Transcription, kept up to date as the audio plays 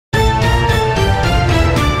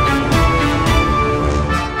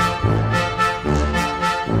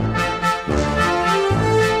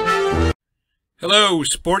Hello,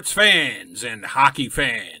 sports fans and hockey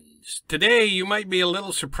fans. Today, you might be a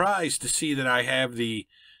little surprised to see that I have the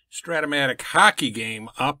Strat-O-Matic hockey game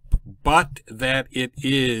up, but that it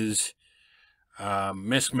is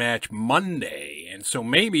Mismatch Monday. And so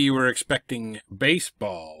maybe you were expecting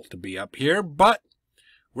baseball to be up here, but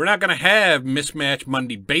we're not going to have Mismatch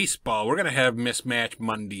Monday baseball. We're going to have Mismatch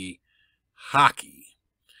Monday hockey.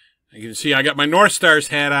 You can see I got my North Stars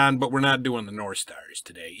hat on, but we're not doing the North Stars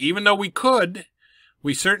today. Even though we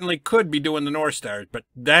certainly could be doing the North Stars, but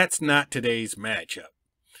that's not today's matchup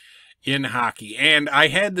in hockey. And I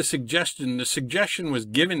had the suggestion was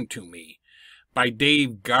given to me by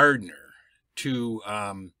Dave Gardner to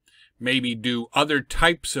maybe do other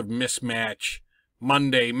types of Mismatch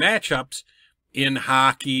Monday matchups in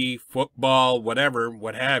hockey, football, whatever,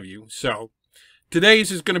 what have you. So today's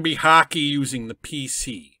is going to be hockey using the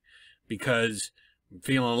PC. Because I'm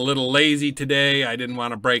feeling a little lazy today. I didn't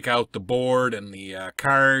want to break out the board and the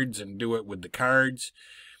cards and do it with the cards.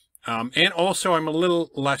 And also I'm a little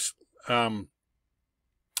less, I'm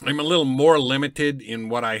a little more limited in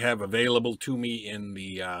what I have available to me in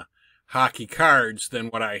the hockey cards than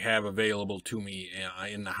what I have available to me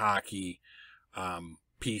in the hockey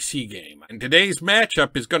PC game. And today's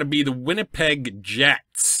matchup is going to be the Winnipeg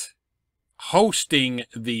Jets hosting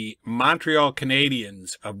the Montreal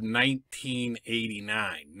Canadiens of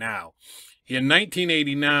 1989. Now, in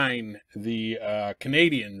 1989, the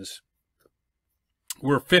Canadiens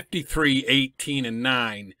were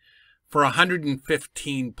 53-18-9 for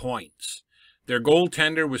 115 points. Their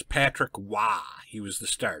goaltender was Patrick Waugh. He was the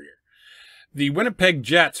starter. The Winnipeg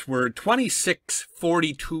Jets were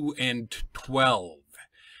 26-42-12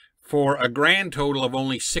 for a grand total of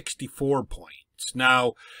only 64 points.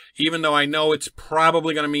 Now, even though I know it's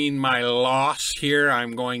probably going to mean my loss here,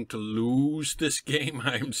 I'm going to lose this game.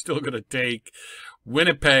 I'm still going to take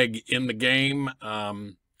Winnipeg in the game.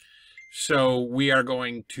 So we are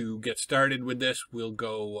going to get started with this. We'll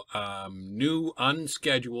go new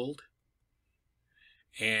unscheduled.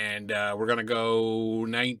 And we're going to go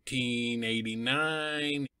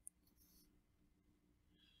 1989.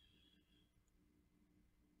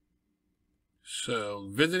 So,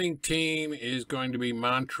 visiting team is going to be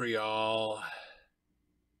Montreal.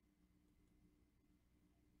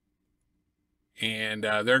 And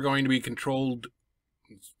they're going to be controlled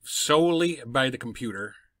solely by the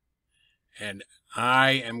computer. And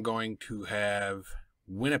I am going to have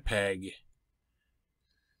Winnipeg.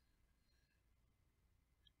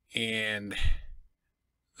 And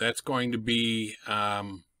that's going to be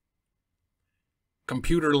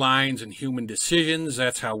computer lines and human decisions.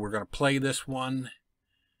 That's how we're going to play this one.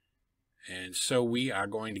 And so we are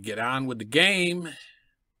going to get on with the game.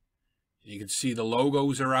 You can see the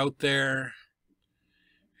logos are out there.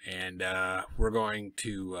 And we're going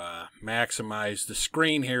to maximize the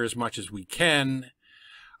screen here as much as we can.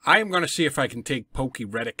 I am going to see if I can take Pokey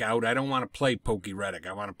Reddick out. I don't want to play Pokey Reddick.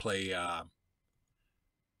 I want to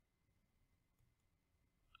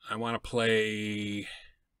play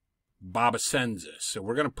Bob Essensa. So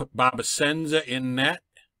we're going to put Bob Essensa in net.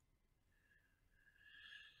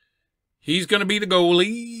 He's going to be the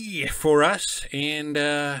goalie for us. And,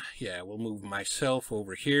 yeah, we'll move myself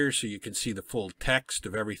over here so you can see the full text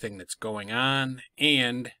of everything that's going on.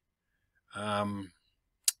 And,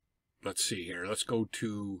 let's see here. Let's go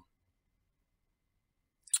to...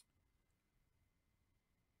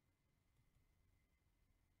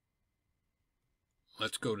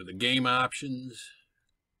 Let's go to the game options.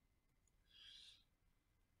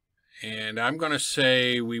 And I'm going to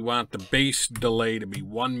say we want the base delay to be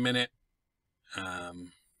 1 minute.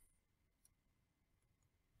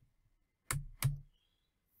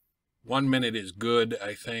 1 minute is good,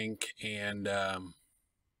 I think. And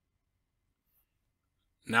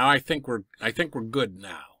now I think we're good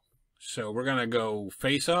now. So we're going to go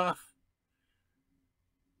face off.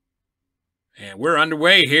 And we're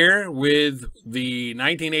underway here with the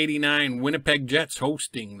 1989 Winnipeg Jets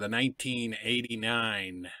hosting the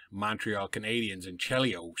 1989 Montreal Canadiens. And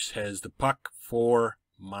Chelios has the puck for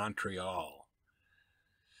Montreal.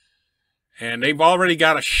 And they've already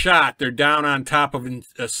got a shot. They're down on top of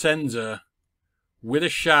Essensa with a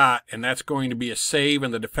shot. And that's going to be a save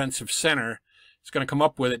in the defensive center. It's going to come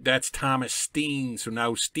up with it. That's Thomas Steen. So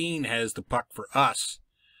now Steen has the puck for us.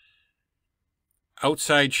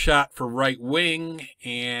 Outside shot for right wing,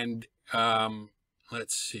 and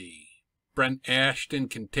let's see. Brent Ashton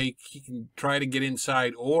can try to get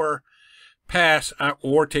inside or pass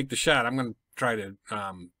or take the shot. I'm going to try to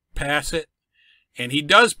pass it, and he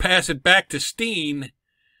does pass it back to Steen,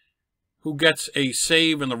 who gets a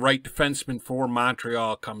save, and the right defenseman for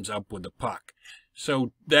Montreal comes up with the puck.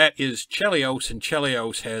 So that is Chelios, and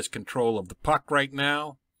Chelios has control of the puck right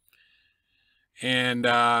now. And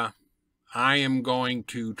I am going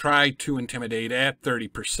to try to intimidate at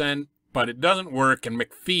 30%, but it doesn't work, and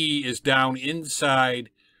McPhee is down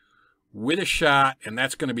inside with a shot, and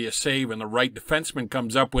that's going to be a save, and the right defenseman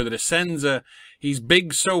comes up with it. Essensa, he's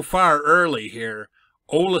big so far early here.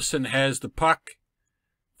 Olesen has the puck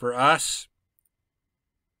for us.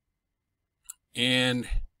 And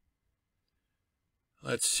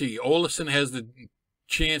let's see, Olesen has the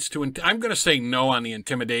chance to, I'm going to say no on the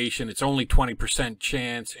intimidation. It's only 20%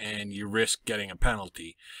 chance, and you risk getting a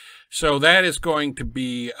penalty. So that is going to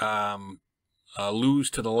be lose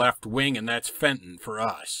to the left wing, and that's Fenton for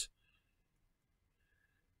us.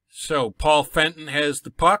 So Paul Fenton has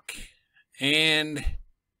the puck, and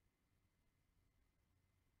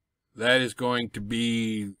that is going to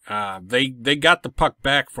be, they got the puck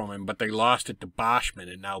back from him, but they lost it to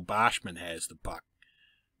Boschman, and now Boschman has the puck.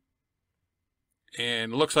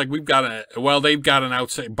 And it looks like we've got they've got an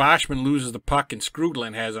outside. Boschman loses the puck, and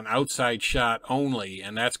Skrudlin has an outside shot only,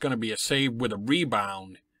 and that's going to be a save with a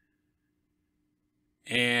rebound.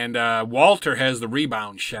 And Walter has the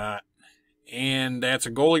rebound shot. And that's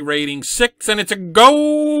a goalie rating 6, and it's a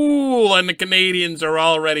goal! And the Canadiens are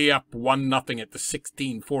already up 1-0 at the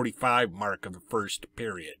 16:45 mark of the first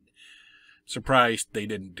period. Surprised they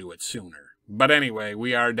didn't do it sooner. But anyway,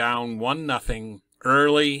 we are down 1-0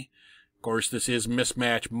 early. Of course, this is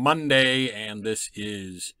Mismatch Monday, and this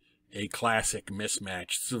is a classic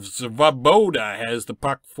mismatch. Svoboda has the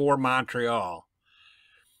puck for Montreal.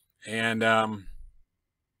 And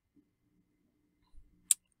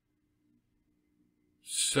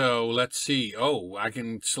so let's see. Oh, I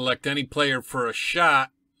can select any player for a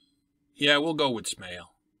shot. Yeah, we'll go with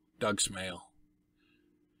Smale. Doug Smale.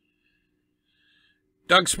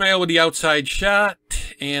 Doug Smale with the outside shot,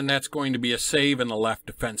 and that's going to be a save, and the left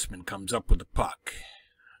defenseman comes up with the puck.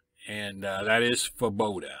 And that is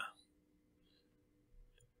Svoboda.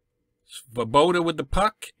 Svoboda with the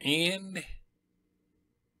puck, and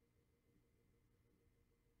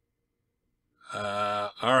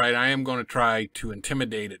all right, I am going to try to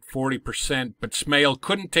intimidate at 40%, but Smale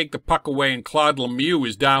couldn't take the puck away, and Claude Lemieux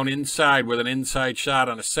is down inside with an inside shot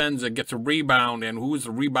on Essensa, gets a rebound, and who's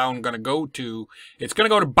the rebound going to go to? It's going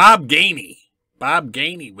to go to Bob Gainey. Bob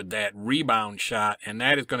Gainey with that rebound shot, and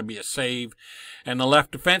that is going to be a save. And the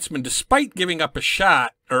left defenseman, despite giving up a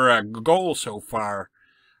shot, or a goal so far,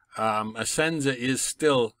 Essensa is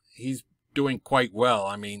still, he's doing quite well.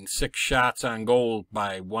 I mean, 6 shots on goal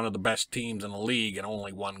by one of the best teams in the league and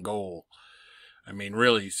only 1 goal. I mean,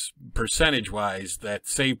 really, percentage-wise, that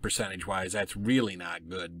save percentage-wise, that's really not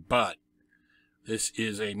good. But this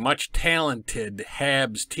is a much talented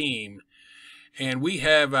Habs team. And we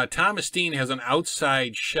have, Thomas Dean has an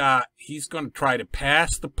outside shot. He's going to try to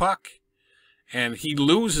pass the puck. And he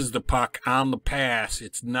loses the puck on the pass.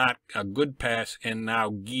 It's not a good pass. And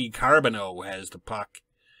now Guy Carbonneau has the puck.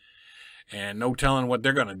 And no telling what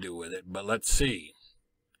they're going to do with it, but let's see.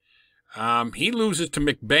 He loses to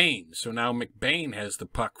McBain, so now McBain has the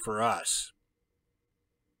puck for us.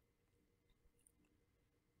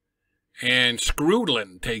 And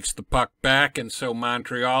Skrudlin takes the puck back, and so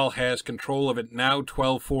Montreal has control of it now.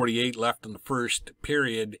 12:48 left in the first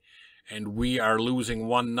period, and we are losing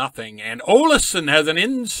 1-0. And Olesen has an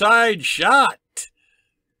inside shot.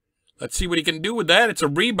 Let's see what he can do with that. It's a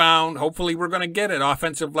rebound. Hopefully we're going to get it.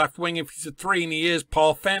 Offensive left wing if he's a 3, and he is.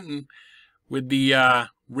 Paul Fenton with the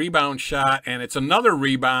rebound shot, and it's another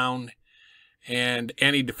rebound, and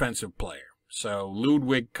any defensive player. So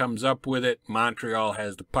Ludwig comes up with it. Montreal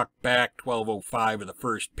has the puck back. 12:05 of the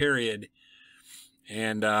first period.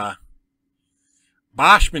 And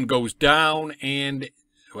Boschman goes down, and,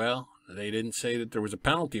 well, they didn't say that there was a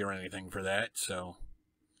penalty or anything for that, so.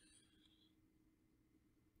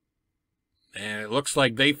 And it looks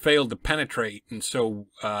like they failed to penetrate, and so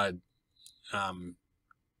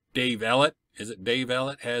Dave Ellett, is it Dave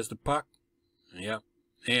Ellett, has the puck? Yep.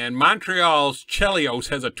 And Montreal's Chelios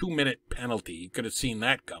has a 2-minute penalty. You could have seen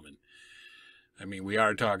that coming. I mean, we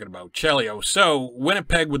are talking about Chelios. So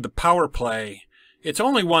Winnipeg with the power play, it's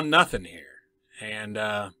only 1-0 here, and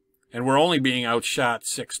we're only being outshot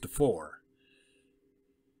 6-4.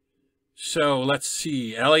 So let's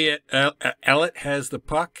see. Ellett has the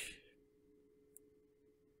puck.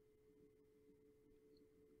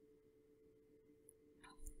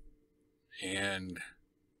 And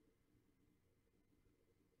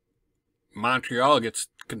Montreal gets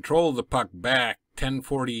control of the puck back,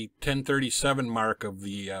 10:37 mark of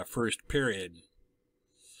the first period.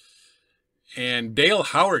 And Dale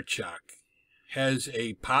Hawerchuk has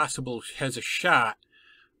a shot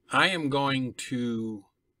I am going to,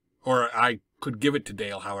 or I could give it to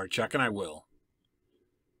Dale Hawerchuk, and I will.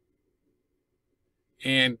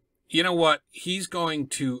 And you know what? I'm going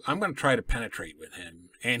to try to penetrate with him.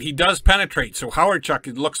 And he does penetrate, so Hawerchuk,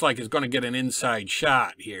 it looks like, is going to get an inside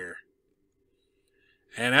shot here.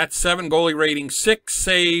 And that's 7 goalie rating, 6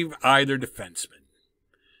 save either defenseman.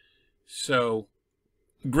 So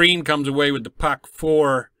Green comes away with the puck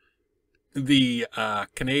for the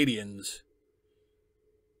Canadiens.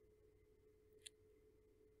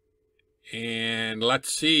 And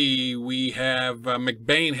let's see, we have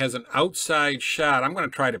McBain has an outside shot. I'm going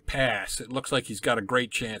to try to pass. It looks like he's got a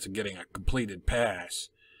great chance of getting a completed pass.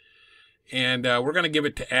 And we're going to give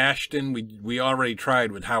it to Ashton. We already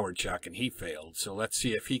tried with Hawerchuk, and he failed. So let's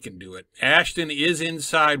see if he can do it. Ashton is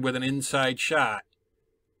inside with an inside shot.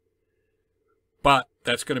 But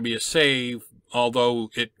that's going to be a save, although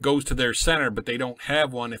it goes to their center, but they don't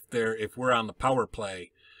have one if we're on the power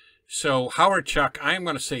play. So Hawerchuk, I'm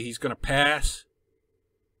going to say he's going to pass.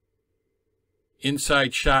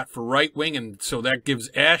 Inside shot for right wing, and so that gives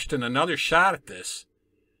Ashton another shot at this.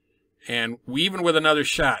 And even with another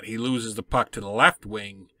shot, he loses the puck to the left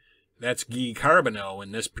wing. That's Guy Carbonneau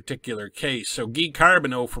in this particular case. So Guy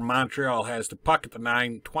Carbonneau from Montreal has the puck at the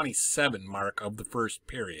 9:27 mark of the first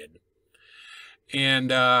period.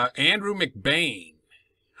 And Andrew McBain,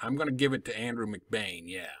 I'm going to give it to Andrew McBain,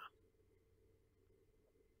 yeah.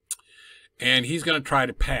 And he's going to try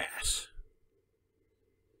to pass.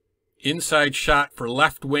 Inside shot for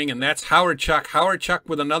left wing, and that's Hawerchuk. Hawerchuk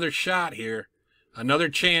with another shot here. Another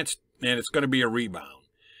chance, and it's going to be a rebound.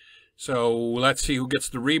 So let's see who gets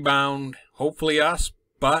the rebound. Hopefully us,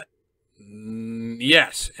 but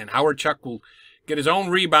yes. And Hawerchuk will get his own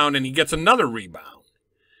rebound, and he gets another rebound.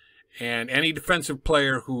 And any defensive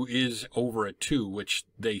player who is over a 2, which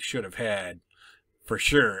they should have had, for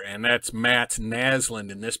sure, and that's Mats Naslund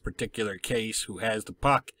in this particular case who has the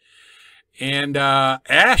puck. And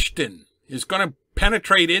Ashton is going to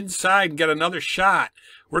penetrate inside and get another shot.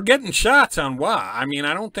 We're getting shots on Wah. I mean,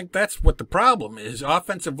 I don't think that's what the problem is.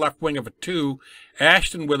 Offensive left wing of a 2,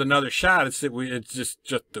 Ashton with another shot. It's just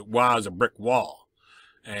that Wah is a brick wall,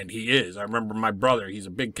 and he is. I remember my brother. He's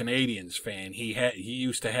a big Canadiens fan. He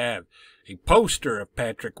used to have a poster of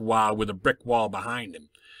Patrick Wah with a brick wall behind him.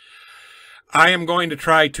 I am going to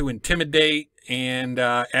try to intimidate, and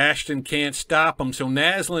Ashton can't stop him. So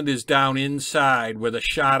Naslund is down inside with a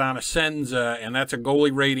shot on Essensa, and that's a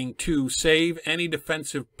goalie rating 2. Save any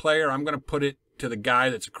defensive player. I'm going to put it to the guy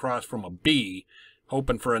that's across from a B,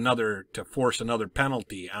 hoping for to force another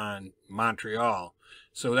penalty on Montreal.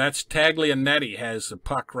 So that's Taglianetti has the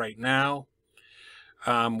puck right now.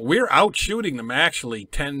 We're out shooting them actually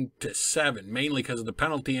 10-7, mainly because of the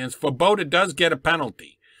penalty. And Svoboda does get a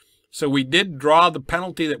penalty. So we did draw the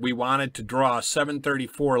penalty that we wanted to draw.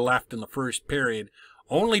 7:34 left in the first period.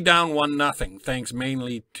 Only down 1-0, thanks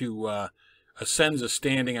mainly to Essensa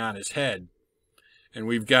standing on his head. And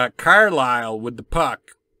we've got Carlisle with the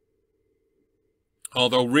puck.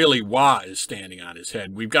 Although really Wah is standing on his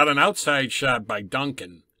head. We've got an outside shot by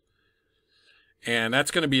Duncan. And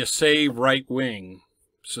that's going to be a save right wing.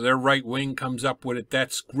 So their right wing comes up with it.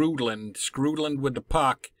 That's Skrudland. Skrudland with the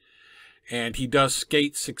puck. And he does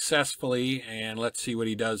skate successfully, and let's see what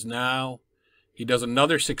he does now. He does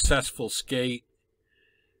another successful skate,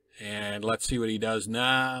 and let's see what he does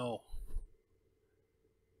now.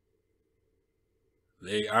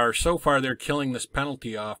 So far, they're killing this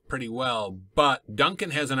penalty off pretty well, but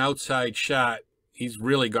Duncan has an outside shot. He's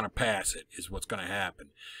really going to pass it, is what's going to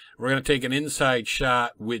happen. We're going to take an inside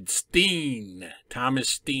shot with Steen, Thomas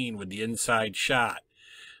Steen with the inside shot.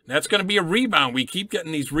 That's going to be a rebound. We keep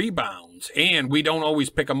getting these rebounds, and we don't always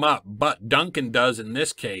pick them up, but Duncan does in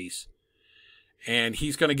this case, and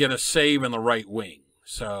he's going to get a save in the right wing.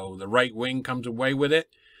 So the right wing comes away with it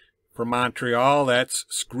for Montreal. That's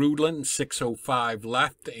Skrudland, 6:05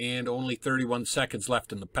 left, and only 31 seconds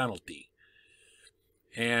left in the penalty.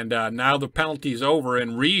 And now the penalty's over,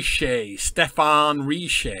 and Stefan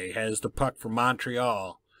Richer has the puck for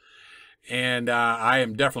Montreal. And I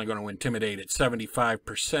am definitely going to intimidate at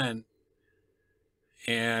 75%.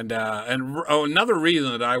 And another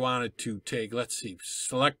reason that I wanted to take, let's see,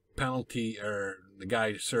 select penalty, or the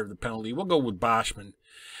guy to serve the penalty. We'll go with Boschman.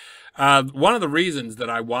 One of the reasons that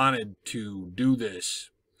I wanted to do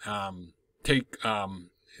this, that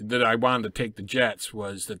I wanted to take the Jets,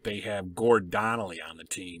 was that they have Gord Donnelly on the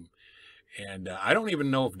team. And I don't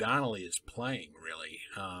even know if Donnelly is playing, really.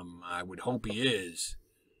 I would hope he is.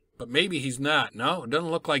 But maybe he's not. No, it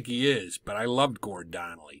doesn't look like he is. But I loved Gord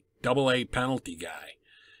Donnelly. AA penalty guy.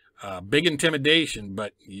 Big intimidation,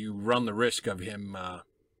 but you run the risk of him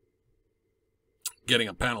getting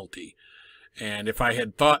a penalty. And if I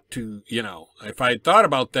had thought to, if I had thought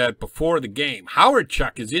about that before the game,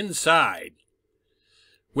 Howard-Chuck is inside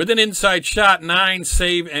with an inside shot, 9,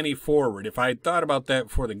 save any forward. If I had thought about that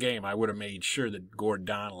before the game, I would have made sure that Gord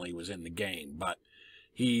Donnelly was in the game. But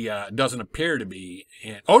he doesn't appear to be.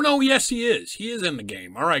 Oh, no, yes, he is. He is in the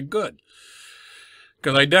game. All right, good.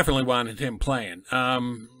 Because I definitely wanted him playing.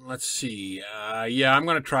 Let's see. Yeah, I'm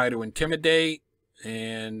going to try to intimidate,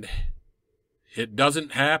 and it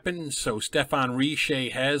doesn't happen. So Stéphane Richer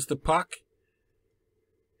has the puck.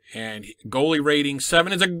 And goalie rating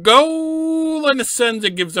 7 is a goal, and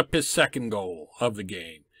Essensa gives up his second goal of the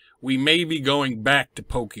game. We may be going back to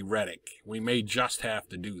Pokey Reddick. We may just have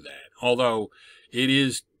to do that. Although it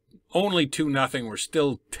is only 2-0. We're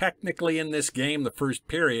still technically in this game. The first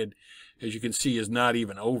period, as you can see, is not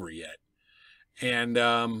even over yet. And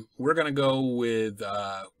we're going to go with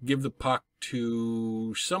give the puck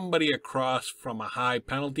to somebody across from a high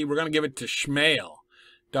penalty. We're going to give it to Schmale,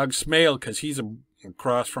 Doug Schmale, because he's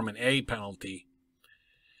across from an A penalty.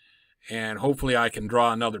 And hopefully I can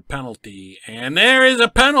draw another penalty. And there is a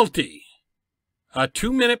penalty. A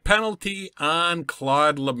 2-minute penalty on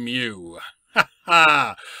Claude Lemieux. Ha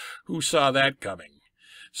ha! Who saw that coming?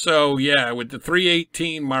 So, yeah, with the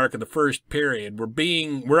 3:18 mark of the first period,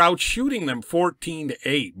 we're out-shooting them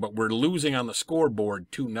 14-8, but we're losing on the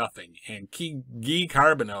scoreboard 2-0. And Guy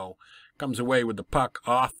Carbonneau comes away with the puck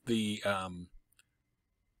off the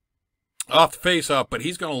face-off, but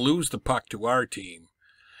he's going to lose the puck to our team.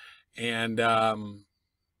 And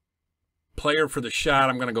player for the shot,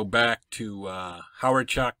 I'm going to go back to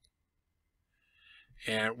Howard-Chuck.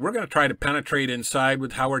 And we're going to try to penetrate inside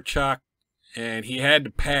with Howard-Chuck. And he had to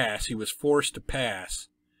pass. He was forced to pass.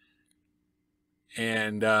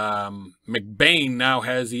 And McBain now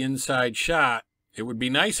has the inside shot. It would be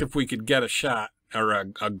nice if we could get a shot or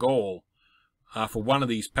a goal for one of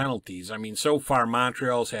these penalties. I mean, so far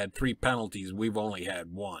Montreal's had 3 penalties. We've only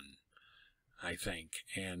had 1, I think.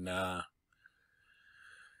 And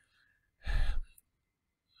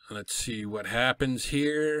let's see what happens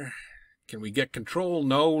here. Can we get control?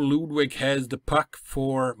 No. Ludwig has the puck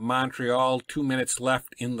for Montreal. 2 minutes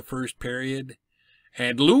left in the first period.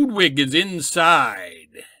 And Ludwig is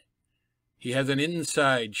inside. He has an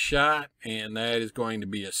inside shot, and that is going to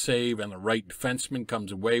be a save, and the right defenseman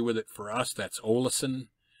comes away with it for us. That's Olesen.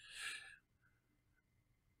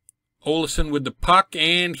 Olesen with the puck,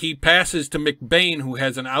 and he passes to McBain, who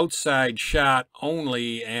has an outside shot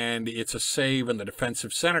only, and it's a save, and the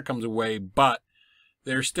defensive center comes away, but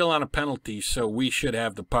they're still on a penalty, so we should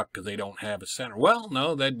have the puck because they don't have a center. Well,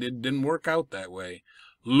 no, that didn't work out that way.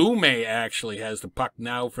 Lume actually has the puck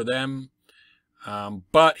now for them.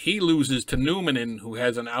 But he loses to Numanen, who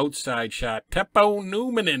has an outside shot. Teppo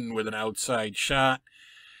Numanen with an outside shot.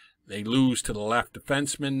 They lose to the left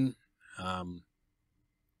defenseman.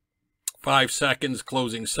 5 seconds,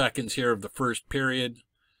 closing seconds here of the first period.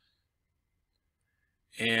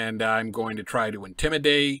 And I'm going to try to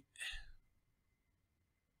intimidate.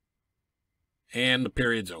 And the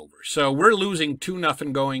period's over. So we're losing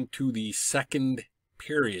 2-0 going to the second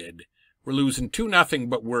period. We're losing 2-0,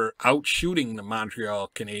 but we're out-shooting the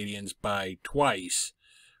Montreal Canadiens by twice,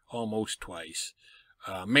 almost twice,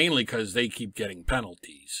 mainly because they keep getting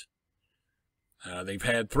penalties. They've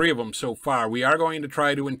had 3 of them so far. We are going to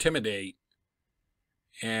try to intimidate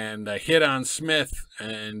and hit on Smith,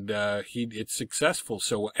 and it's successful.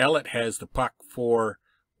 So Ellett has the puck for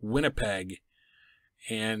Winnipeg,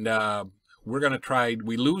 and we're going to try,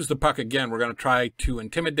 we lose the puck again. We're going to try to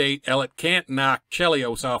intimidate. Ellett can't knock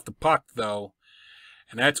Chelios off the puck, though.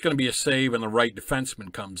 And that's going to be a save, and the right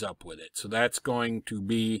defenseman comes up with it. So that's going to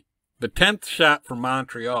be the 10th shot for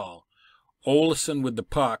Montreal. Olesen with the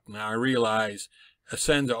puck. Now, I realize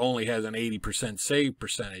Essensa only has an 80% save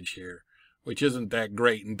percentage here, which isn't that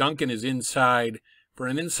great. And Duncan is inside for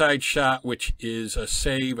an inside shot, which is a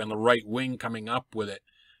save, and the right wing coming up with it.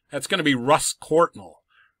 That's going to be Russ Courtnall.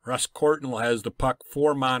 Russ Courtnall has the puck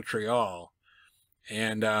for Montreal.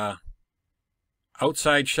 And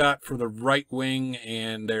outside shot for the right wing,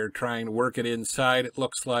 and they're trying to work it inside, it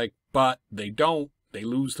looks like, but they don't. They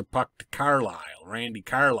lose the puck to Carlisle. Randy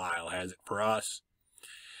Carlisle has it for us.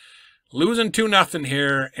 Losing 2-0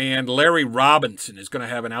 here, and Larry Robinson is going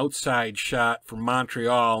to have an outside shot for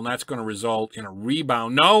Montreal, and that's going to result in a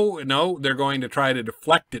rebound. No, they're going to try to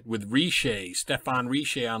deflect it with Richer, Stéphane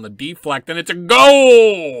Richer on the deflect, and it's a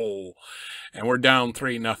goal! And we're down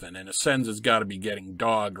 3-0, and Essensa's got to be getting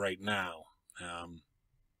dogged right now.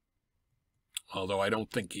 Although I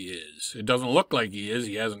don't think he is. It doesn't look like he is.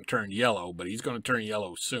 He hasn't turned yellow, but he's going to turn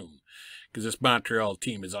yellow soon because this Montreal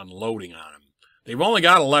team is unloading on him. They've only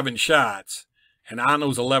got 11 shots, And on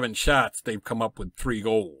those 11 shots, they've come up with 3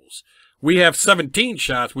 goals. We have 17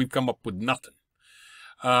 shots. We've come up with nothing.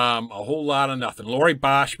 A whole lot of nothing. Laurie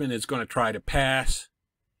Boschman is going to try to pass.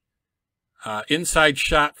 Inside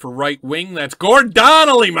shot for right wing. That's Gord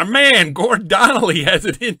Donnelly, my man. Gord Donnelly has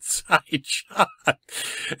an inside shot.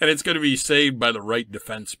 And it's going to be saved by the right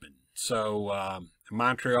defenseman. So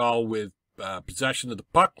Montreal with possession of the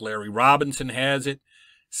puck. Larry Robinson has it.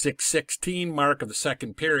 6:16 mark of the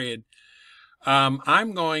second period.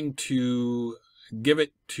 I'm going to give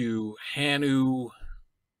it to Hanu,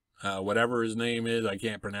 whatever his name is. I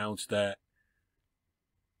can't pronounce that.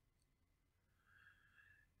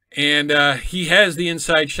 And he has the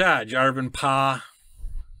inside shot, Jarvin Pa,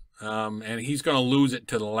 and he's going to lose it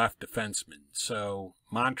to the left defenseman. So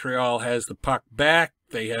Montreal has the puck back.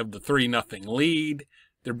 They have the 3-0 lead.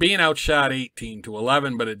 They're being outshot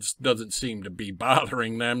 18-11, but it doesn't seem to be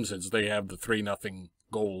bothering them since they have the 3-0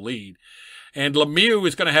 goal lead. And Lemieux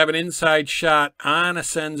is going to have an inside shot on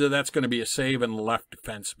Essensa. That's going to be a save in the left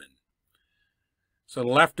defenseman. So the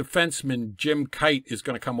left defenseman, Jim Kite, is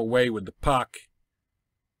going to come away with the puck.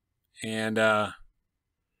 And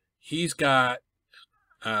he's got,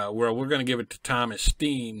 we're going to give it to Thomas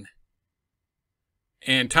Steen.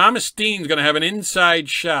 And Thomas Steen's going to have an inside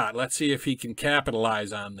shot. Let's see if he can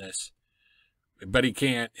capitalize on this. But he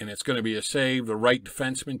can't, and it's going to be a save. The right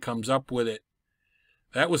defenseman comes up with it.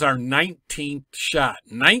 That was our 19th shot.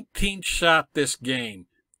 19th shot this game.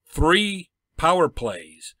 3 power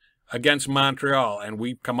plays against Montreal, and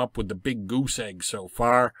we've come up with the big goose egg so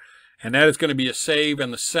far. And that is going to be a save,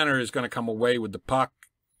 and the center is going to come away with the puck,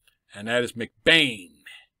 and that is McBain.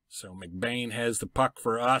 So McBain has the puck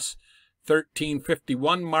for us.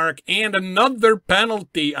 13:51 mark, and another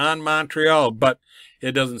penalty on Montreal, but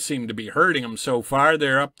it doesn't seem to be hurting them so far.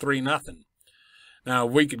 They're up 3-0. Now,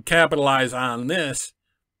 if we could capitalize on this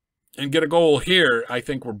and get a goal here, I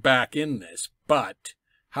think we're back in this. But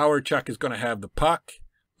Howard Chuck is going to have the puck.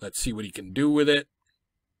 Let's see what he can do with it.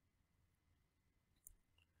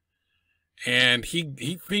 And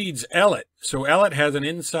he feeds Ellett. So Ellett has an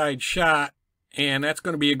inside shot, and that's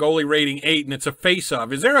going to be a goalie rating 8, and it's a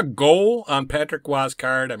face-off. Is there a goal on Patrick Roy's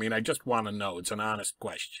card? I mean, I just want to know. It's an honest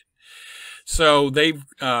question. So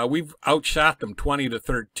we've outshot them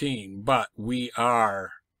 20-13, but we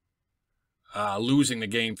are losing the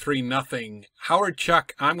game 3-0. Howard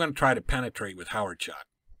Chuck, I'm going to try to penetrate with Howard Chuck.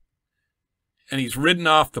 And he's ridden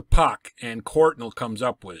off the puck, and Courtnall comes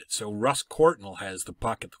up with it. So Russ Courtnall has the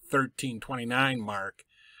puck at the 13:29 mark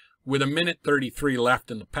with 1:33 left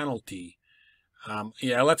in the penalty.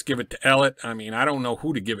 Yeah, let's give it to Ellett. I mean, I don't know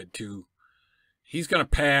who to give it to. He's going to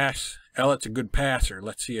pass. Ellett's a good passer.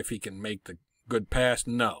 Let's see if he can make the good pass.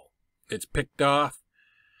 No. It's picked off.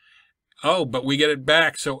 Oh, but we get it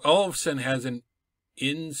back. So Olofsson has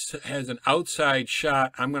an outside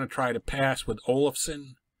shot. I'm going to try to pass with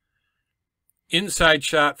Olofsson. Inside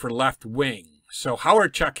shot for left wing. So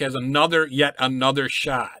Howard Chuck has yet another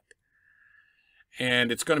shot. And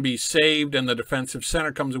it's going to be saved, and the defensive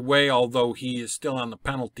center comes away, although he is still on the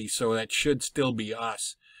penalty, so that should still be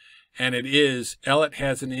us. And it is. Ellett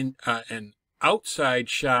has an outside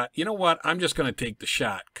shot. You know what? I'm just going to take the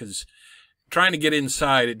shot, because trying to get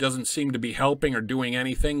inside, it doesn't seem to be helping or doing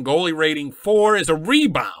anything. Goalie rating 4 is a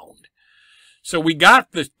rebound. So we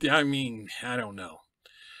got the, I mean, I don't know.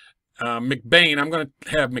 McBain, I'm going to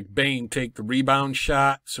have McBain take the rebound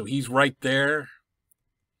shot, so he's right there.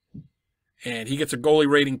 And he gets a goalie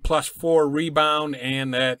rating +4 rebound,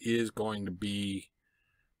 and that is going to be...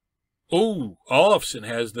 Oh, Olofsson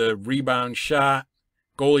has the rebound shot.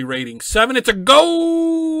 Goalie rating 7. It's a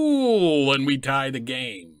goal! And we tie the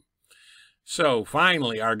game. So,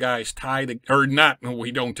 finally, our guys tie the... Or not,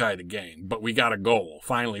 we don't tie the game, but we got a goal.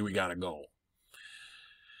 Finally, we got a goal.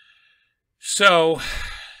 So,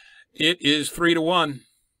 it is 3-1.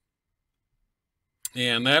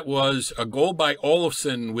 And that was a goal by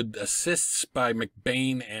Olofsson with assists by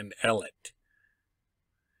McBain and Ellett.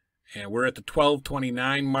 And we're at the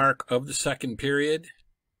 12:29 mark of the second period.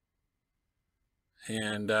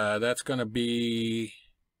 And that's going to be...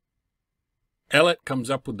 Ellett comes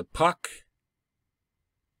up with the puck.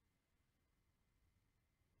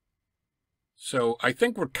 So I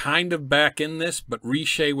think we're kind of back in this, but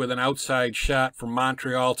Richer with an outside shot from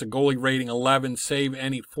Montreal. It's a goalie rating 11, save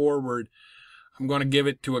any forward. I'm going to give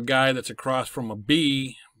it to a guy that's across from a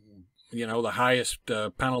B, you know, the highest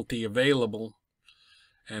penalty available,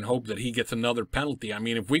 and hope that he gets another penalty. I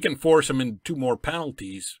mean, if we can force him into 2 more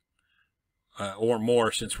penalties, or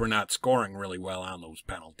more, since we're not scoring really well on those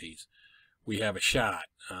penalties, we have a shot.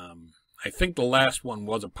 I think the last one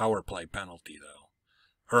was a power play penalty, though,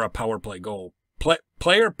 or a power play goal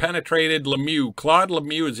player penetrated Lemieux. Claude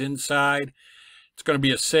Lemieux is inside. It's going to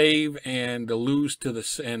be a save and a lose to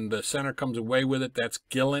and the center comes away with it. That's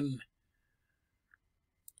Gillen.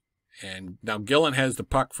 And now Gillen has the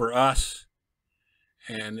puck for us.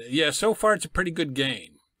 And yeah, so far it's a pretty good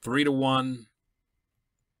game. 3-1.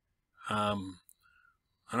 I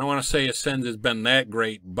don't want to say Essensa has been that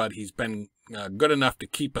great, but he's been good enough to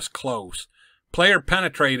keep us close. Player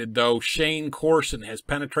penetrated, though. Shane Corson has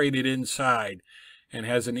penetrated inside and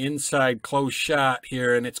has an inside close shot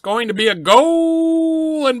here, and it's going to be a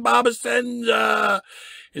goal, and Bob Essensa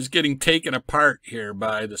is getting taken apart here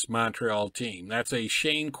by this Montreal team. That's a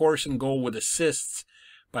Shane Corson goal with assists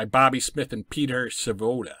by Bobby Smith and Peter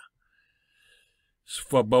Svoboda.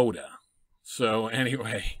 So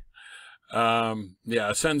anyway, yeah,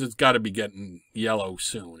 Essensa's got to be getting yellow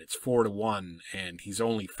soon. It's 4-1, and he's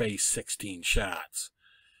only faced 16 shots.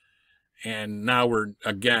 And now we're,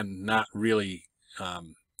 again, not really,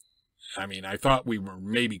 I mean, I thought we were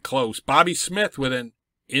maybe close. Bobby Smith with an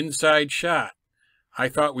inside shot. I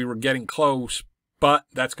thought we were getting close, but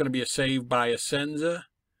that's going to be a save by Essensa.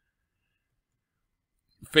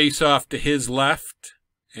 Face off to his left,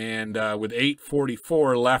 and with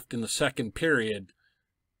 8:44 left in the second period,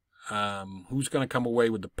 who's going to come away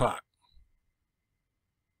with the puck?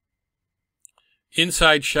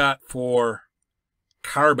 Inside shot for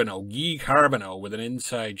Carbonneau, Guy Carbonneau with an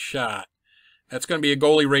inside shot. That's going to be a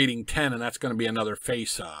goalie rating 10, and that's going to be another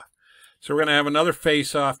face-off. So we're going to have another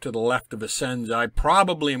face-off to the left of Essensa. I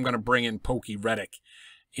probably am going to bring in Pokey Reddick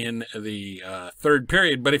in the third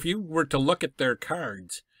period, but if you were to look at their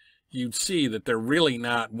cards, you'd see that they're really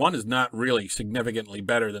not, one is not really significantly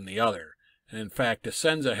better than the other. And in fact,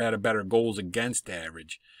 Essensa had a better goals against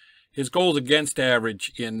average. His goals against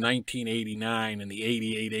average in 1989 and the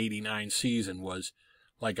 88-89 season was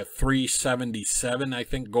like a 377, I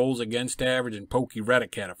think, goals against average, and Pokey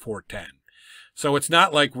Reddick had a 410. So it's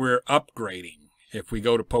not like we're upgrading if we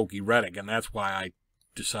go to Pokey Reddick, and that's why I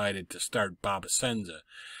decided to start Bob Essensa.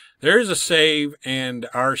 There is a save, and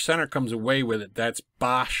our center comes away with it. That's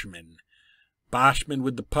Boschman. Boschman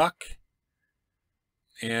with the puck,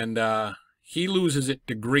 and he loses it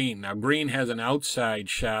to Green. Now, Green has an outside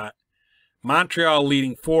shot. Montreal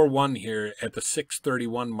leading 4-1 here at the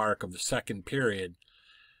 6:31 mark of the second period.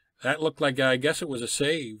 That looked like, I guess it was a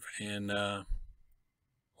save, and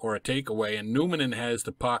or a takeaway, and Newmanen has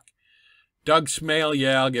the puck. Doug Smale,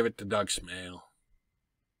 yeah, I'll give it to Doug Smale.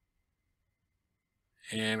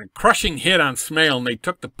 And a crushing hit on Smale, and they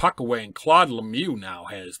took the puck away, and Claude Lemieux now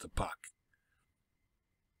has the puck.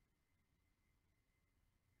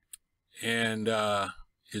 And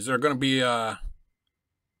is there going to be a...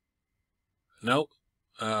 Nope.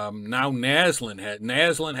 Now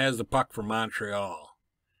Naslin has the puck for Montreal.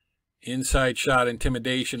 Inside shot,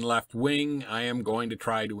 intimidation, left wing. I am going to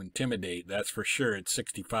try to intimidate. That's for sure. It's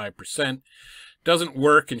 65%. Doesn't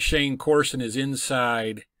work, and Shane Corson is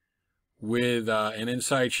inside with an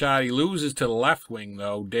inside shot. He loses to the left wing,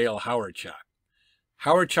 though, Dale Howardchuk.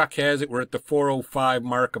 Howardchuk has it. We're at the 4:05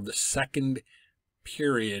 mark of the second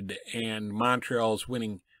period, and Montreal's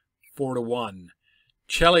winning 4-1.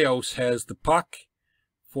 Chelios has the puck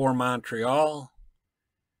for Montreal,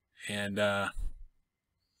 and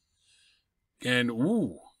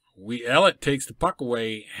Ellett takes the puck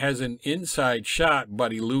away, has an inside shot,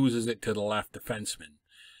 but he loses it to the left defenseman.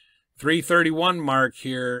 3:31 mark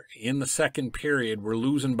here in the second period. We're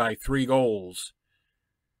losing by 3 goals.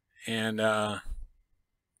 And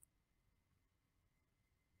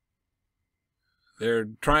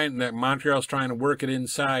Montreal's trying to work it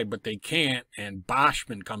inside, but they can't, and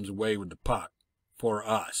Boschman comes away with the puck for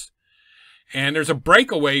us. And there's a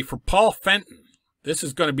breakaway for Paul Fenton. This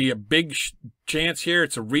is going to be a big chance here.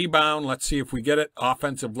 It's a rebound. Let's see if we get it.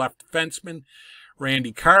 Offensive left defenseman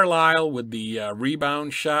Randy Carlisle with the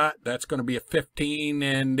rebound shot. That's going to be a 15,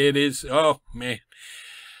 and it is. Oh man,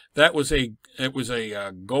 it was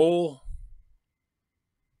a goal.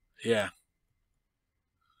 Yeah,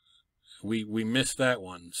 we missed that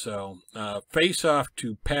one. So face off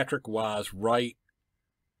to Patrick Wa's right,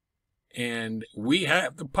 and we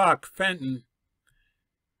have the puck. Fenton.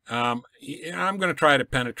 I'm going to try to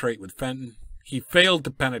penetrate with Fenton. He failed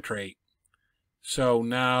to penetrate. So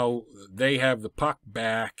now they have the puck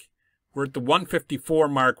back. We're at the 1:54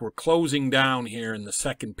 mark. We're closing down here in the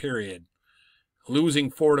second period.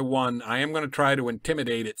 Losing 4-1. I am going to try to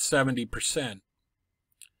intimidate at 70%.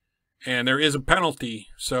 And there is a penalty.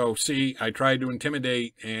 So, see, I tried to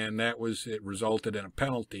intimidate, and it resulted in a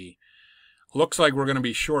penalty. Looks like we're going to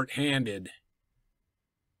be shorthanded.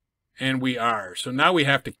 And we are. So now we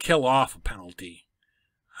have to kill off a penalty.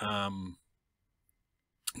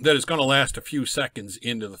 that is going to last a few seconds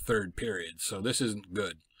into the third period. So this isn't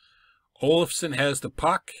good. Olofsson has the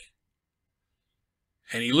puck,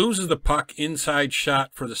 and he loses the puck inside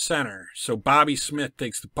shot for the center. So Bobby Smith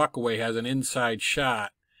takes the puck away, has an inside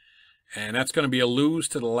shot, and that's going to be a lose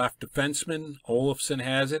to the left defenseman. Olofsson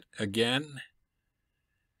has it again,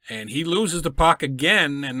 and he loses the puck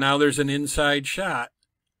again, and now there's an inside shot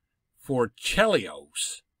for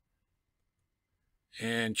Chelios.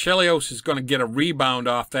 And Chelios is going to get a rebound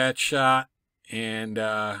off that shot, and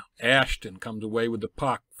Ashton comes away with the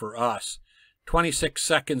puck for us. 26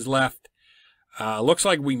 seconds left. Looks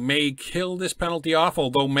like we may kill this penalty off,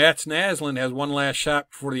 although Mats Naslund has one last shot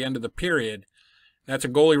before the end of the period. That's a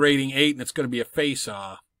goalie rating 8, and it's going to be a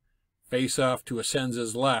face-off. Face-off to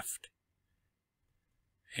Essensa's left.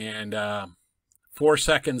 And 4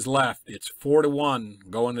 seconds left. It's 4-1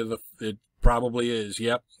 going to the... It probably is,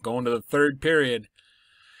 yep, going to the third period.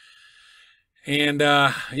 And,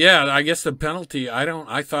 yeah, I guess the penalty,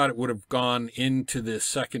 I thought it would have gone into the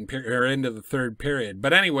second period, or into the third period.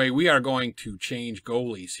 But anyway, we are going to change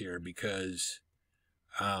goalies here because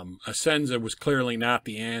Essensa was clearly not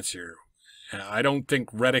the answer. I don't think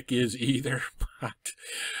Reddick is either, but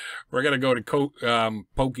we're going to go to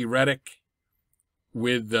Pokey Reddick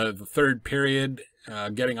with the third period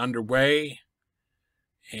getting underway.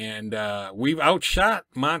 And we've outshot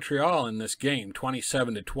Montreal in this game,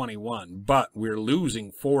 27-21, but we're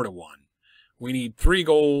losing 4-1. We need 3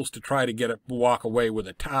 goals to try to walk away with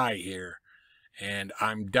a tie here, and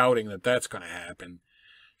I'm doubting that that's going to happen.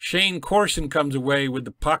 Shane Corson comes away with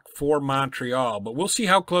the puck for Montreal, but we'll see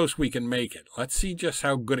how close we can make it. Let's see just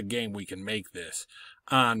how good a game we can make this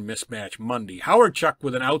on Mismatch Monday. Howardchuk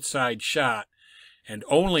with an outside shot, and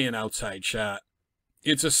only an outside shot.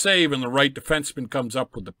 It's a save, and the right defenseman comes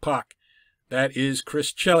up with the puck. That is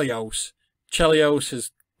Chris Chelios. Chelios has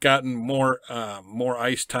gotten more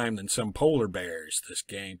ice time than some polar bears this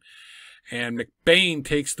game. And McBain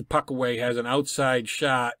takes the puck away, has an outside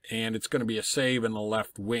shot, and it's going to be a save in the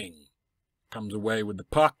left wing. Comes away with the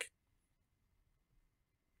puck.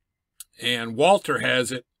 And Walter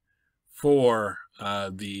has it for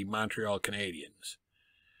the Montreal Canadiens.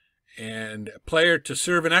 And a player to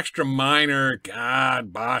serve an extra minor.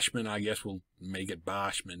 God, Boschman. I guess we'll make it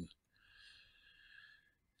Boschman.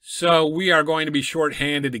 So we are going to be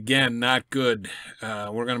shorthanded again. Not good.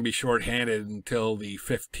 We're going to be shorthanded until the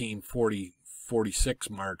 15:46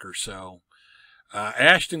 mark or so.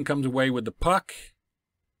 Ashton comes away with the puck.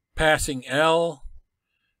 Passing L.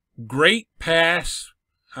 Great pass.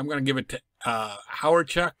 I'm going to give it to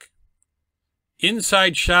Howardchuk.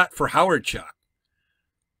 Inside shot for Howardchuk.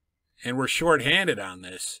 And we're shorthanded on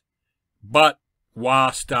this. But Wah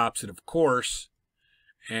stops it, of course.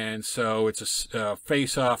 And so it's a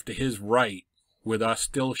face-off to his right with us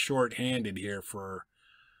still shorthanded here for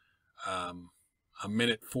a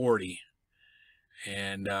minute 40.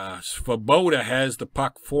 And Svoboda has the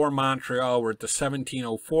puck for Montreal. We're at the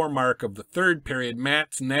 17:04 mark of the third period.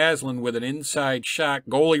 Mats Naslund with an inside shot.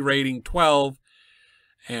 Goalie rating 12.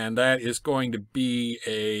 And that is going to be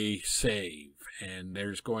a save. And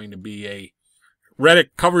there's going to be a...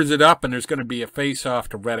 Reddick covers it up, and there's going to be a face-off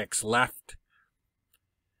to Reddick's left.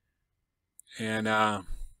 And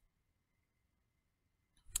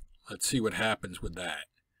let's see what happens with that.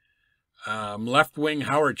 Left wing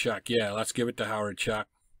Howardchuk. Yeah, let's give it to Howardchuk.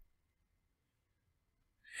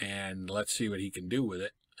 And let's see what he can do with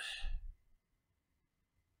it.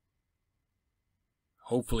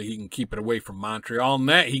 Hopefully he can keep it away from Montreal.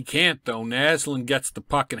 He can't, though. Naslund gets the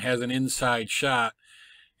puck and has an inside shot.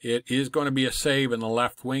 It is going to be a save, and the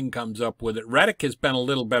left wing comes up with it. Reddick has been a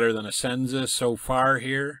little better than Essensa so far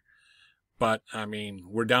here. But, I mean,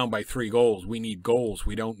 we're down by 3 goals. We need goals.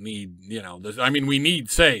 We don't need, we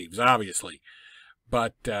need saves, obviously.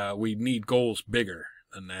 But we need goals bigger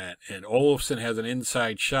than that. And Olofsson has an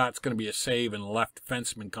inside shot. It's going to be a save, and the left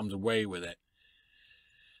defenseman comes away with it.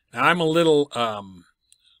 Now, I'm a little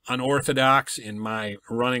unorthodox in my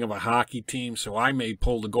running of a hockey team, so I may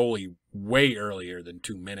pull the goalie way earlier than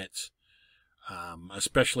 2 minutes,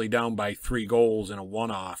 especially down by 3 goals in a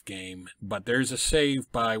one-off game. But there's a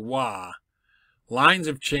save by Wah. Lines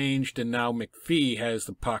have changed, and now McPhee has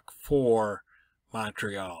the puck for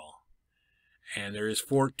Montreal. And there is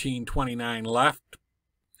 14:29 left,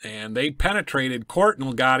 and they penetrated.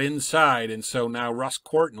 Courtnall got inside, and so now Russ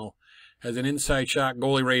Courtnall has an inside shot,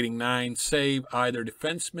 goalie rating 9, save either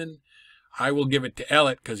defenseman. I will give it to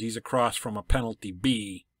Ellett because he's across from a penalty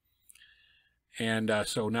B. And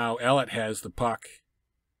so now Ellett has the puck.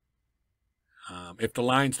 If the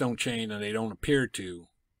lines don't change, and they don't appear to.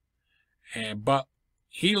 But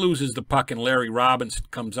He loses the puck, and Larry Robinson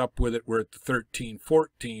comes up with it. We're at the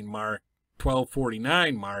 13-14 mark,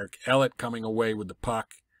 12:49 mark. Elliott coming away with the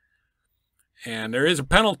puck. And there is a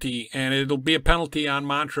penalty, and it'll be a penalty on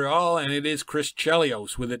Montreal, and it is Chris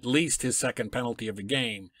Chelios with at least his second penalty of the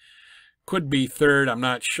game. Could be third, I'm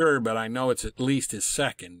not sure, but I know it's at least his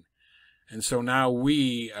second. And so now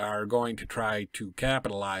we are going to try to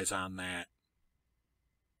capitalize on that.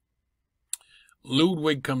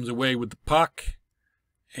 Ludwig comes away with the puck,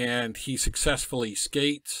 and he successfully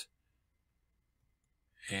skates.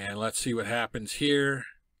 And let's see what happens here.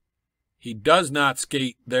 He does not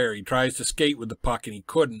skate there. He tries to skate with the puck, and he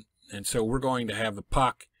couldn't. And so we're going to have the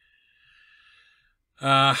puck.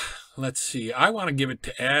 Let's see. I want to give it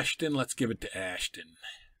to Ashton. Let's give it to Ashton.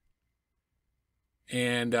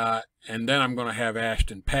 And then I'm going to have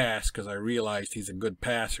Ashton pass because I realized he's a good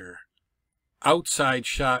passer. Outside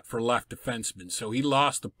shot for left defenseman. So he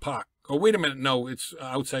lost the puck. Oh, wait a minute. No, it's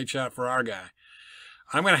outside shot for our guy.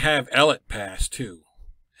 I'm going to have Elliott pass, too.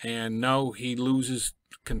 And no, he loses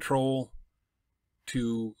control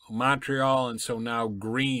to Montreal, and so now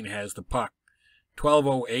Green has the puck.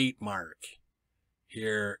 12:08 mark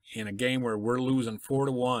here in a game where we're losing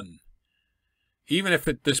 4-1. Even if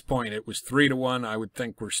at this point it was 3-1, I would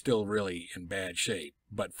think we're still really in bad shape.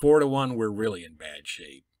 But 4-1, we're really in bad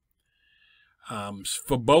shape.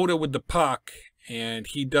 Svoboda with the puck, and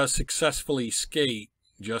he does successfully skate,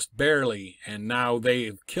 just barely, and now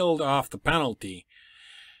they've killed off the penalty.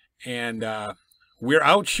 And we're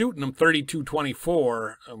out shooting them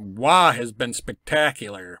 32-24. Wah has been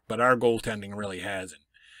spectacular, but our goaltending really hasn't.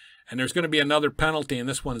 And there's going to be another penalty, and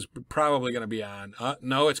this one's probably going to be on.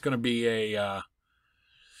 No, it's going to be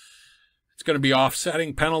it's going to be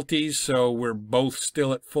offsetting penalties, so we're both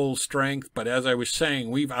still at full strength. But as I was saying,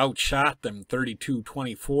 we've outshot them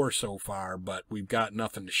 32-24 so far, but we've got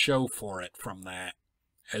nothing to show for it from that,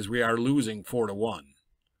 as we are losing 4-1.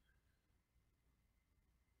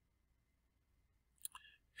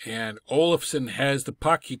 And Olofsson has the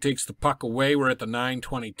puck. He takes the puck away. We're at the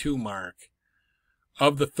 9:22 mark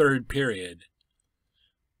of the third period.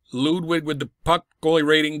 Ludwig with the puck, goalie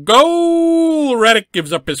rating, goal! Reddick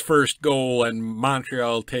gives up his first goal, and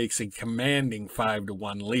Montreal takes a commanding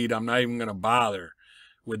 5-1 lead. I'm not even going to bother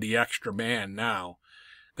with the extra man now.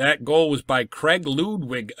 That goal was by Craig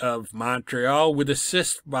Ludwig of Montreal, with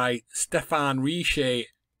assist by Stefan Richer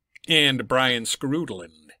and Brian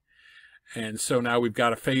Skrudland. And so now we've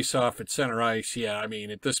got a face-off at center ice. Yeah, I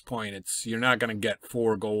mean, at this point, you're not going to get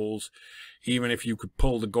 4 goals. Even if you could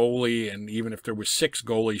pull the goalie, and even if there was 6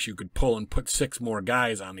 goalies you could pull and put 6 more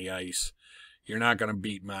guys on the ice, you're not going to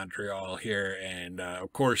beat Montreal here. And,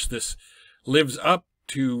 of course, this lives up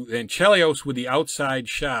to, and Chelios with the outside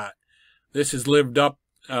shot, this has lived up,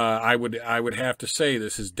 I would have to say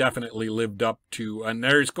this has definitely lived up to, and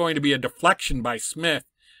there's going to be a deflection by Smith,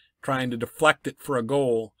 trying to deflect it for a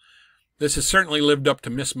goal. This has certainly lived up to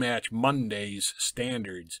Mismatch Monday's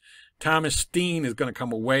standards. Thomas Steen is going to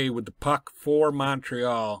come away with the puck for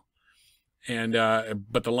Montreal, and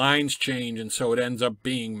but the lines change, and so it ends up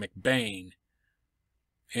being McBain.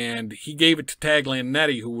 And he gave it to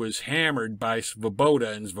Taglianetti, who was hammered by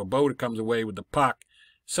Svoboda, and Svoboda comes away with the puck.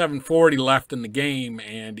 7:40 left in the game,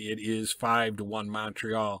 and it is 5-1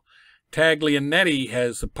 Montreal. Taglianetti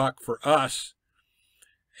has the puck for us,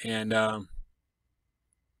 and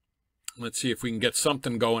let's see if we can get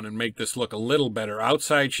something going and make this look a little better.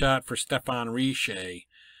 Outside shot for Stefan Richer.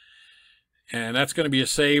 And that's going to be a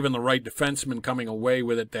save, and the right defenseman coming away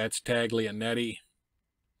with it. That's Taglianetti.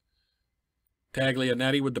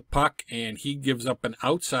 Taglianetti with the puck, and he gives up an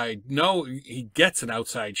outside. No, he gets an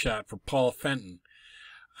outside shot for Paul Fenton.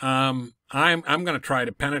 I'm going to try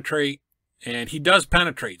to penetrate, and he does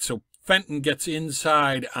penetrate. So Fenton gets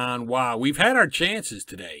inside on Wow. We've had our chances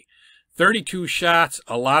today. 32 shots,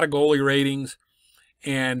 a lot of goalie ratings,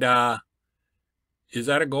 and is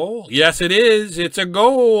that a goal? Yes, it is. It's a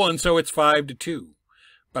goal, and so it's 5-2.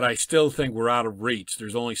 But I still think we're out of reach.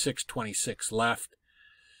 There's only 6:26 left.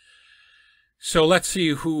 So let's see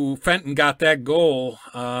who Fenton got that goal.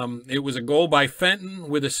 It was a goal by Fenton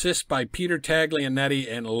with assist by Peter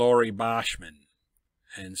Taglianetti and Laurie Boschman.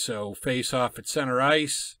 And so face off at center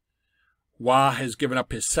ice. Wah has given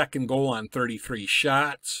up his second goal on 33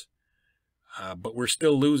 shots. But we're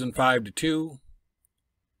still losing 5-2.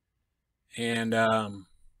 And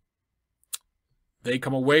they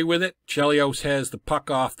come away with it. Chelios has the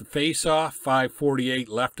puck off the face-off. 5:48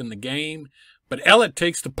 left in the game. But Elliott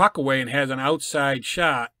takes the puck away and has an outside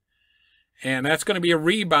shot. And that's going to be a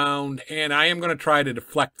rebound. And I am going to try to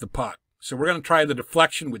deflect the puck. So we're going to try the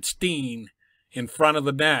deflection with Steen in front of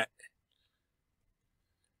the net.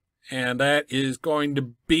 And that is going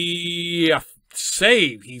to be a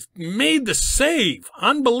save. He's made the save.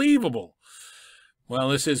 Unbelievable. Well,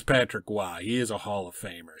 this is Patrick Waugh. He is a Hall of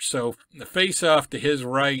Famer. So the face-off to his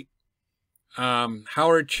right,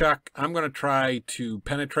 Howard Chuck. I'm going to try to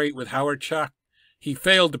penetrate with Howard Chuck. He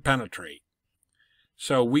failed to penetrate.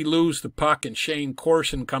 So we lose the puck, and Shane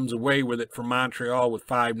Corson comes away with it from Montreal with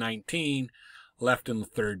 5:19 left in the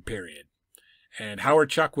third period. And Howard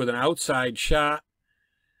Chuck with an outside shot.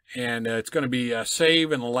 And it's going to be a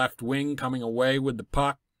save in the left wing coming away with the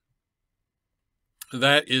puck.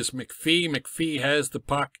 That is McPhee. McPhee has the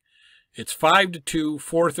puck. It's 5-2,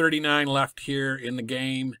 4:39 left here in the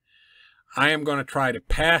game. I am going to try to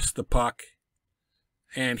pass the puck.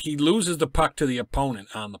 And he loses the puck to the opponent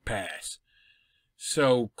on the pass.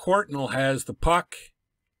 So Courtnall has the puck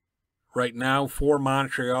right now for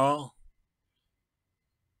Montreal.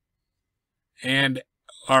 And,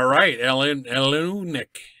 all right,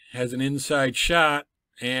 Elunik has an inside shot,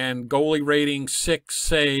 and goalie rating 6,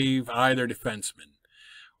 save either defenseman.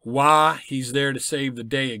 Waugh, he's there to save the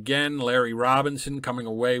day again. Larry Robinson coming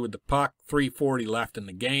away with the puck, 3:40 left in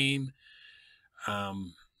the game.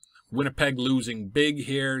 Winnipeg losing big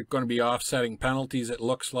here, going to be offsetting penalties, it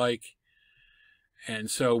looks like.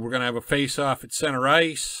 And so we're going to have a face-off at center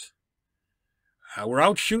ice. We're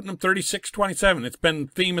out shooting them 36-27. It's been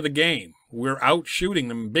the theme of the game. We're out shooting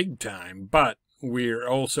them big time, but we're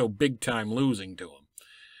also big time losing to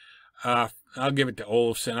them. I'll give it to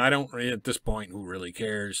Olofsson. I don't, at this point, who really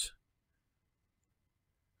cares?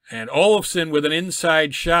 And Olofsson with an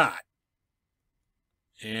inside shot.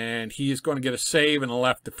 And he is going to get a save, and a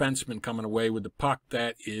left defenseman coming away with the puck.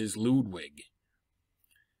 That is Ludwig.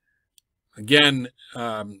 Again,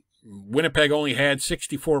 Winnipeg only had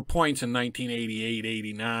 64 points in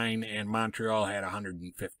 1988-89, and Montreal had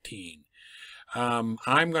 115. I'm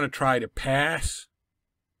going to try to pass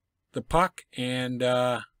the puck, and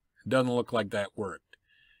it doesn't look like that worked.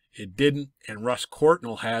 It didn't, and Russ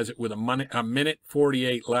Courtnall has it with a minute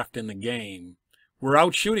 48 left in the game. We're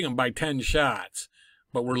out shooting them by 10 shots,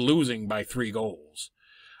 but we're losing by 3 goals.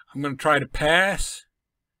 I'm going to try to pass,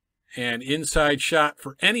 and inside shot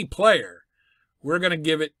for any player. We're going to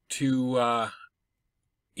give it to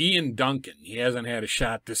Ian Duncan. He hasn't had a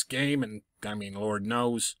shot this game, and, I mean, Lord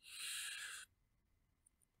knows.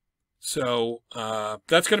 So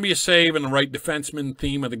that's going to be a save in the right defenseman,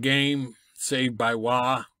 theme of the game, saved by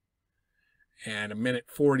Waugh. And a minute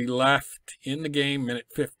 40 left in the game, minute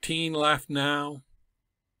 15 left now.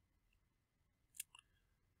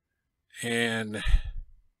 And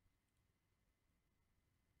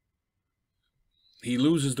he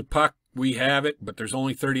loses the puck. We have it, but there's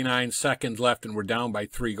only 39 seconds left, and we're down by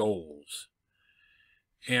 3 goals.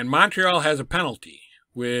 And Montreal has a penalty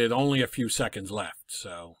with only a few seconds left,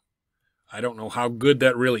 so I don't know how good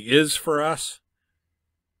that really is for us.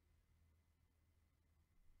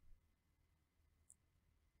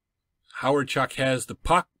 Howard Chuck has the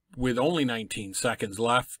puck with only 19 seconds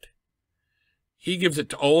left. He gives it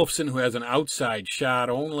to Olofsson, who has an outside shot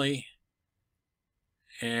only.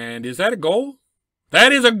 And is that a goal?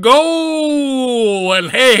 That is a goal!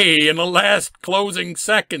 And hey, in the last closing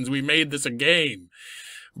seconds, we made this a game.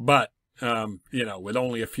 But, you know, with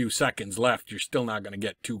only a few seconds left, you're still not going to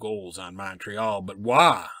get 2 goals on Montreal. But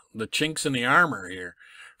wow, the chinks in the armor here.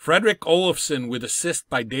 Fredrik Olofsson with assist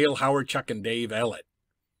by Dale Hawerchuk and Dave Ellett.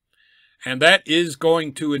 And that is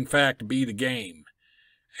going to, in fact, be the game.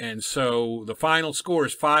 And so the final score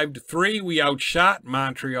is 5-3. We outshot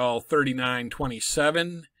Montreal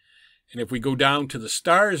 39-27. And if we go down to the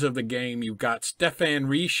stars of the game, you've got Stéphane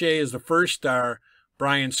Richer as the first star,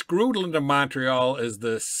 Brian Scrudland of Montreal as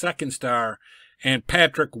the second star, and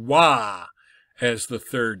Patrick Waugh as the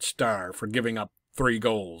third star for giving up 3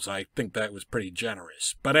 goals. I think that was pretty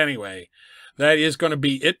generous. But anyway, that is going to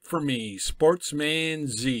be it for me. Sportsman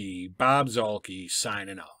Z, Bob Zolke,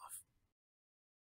 signing off.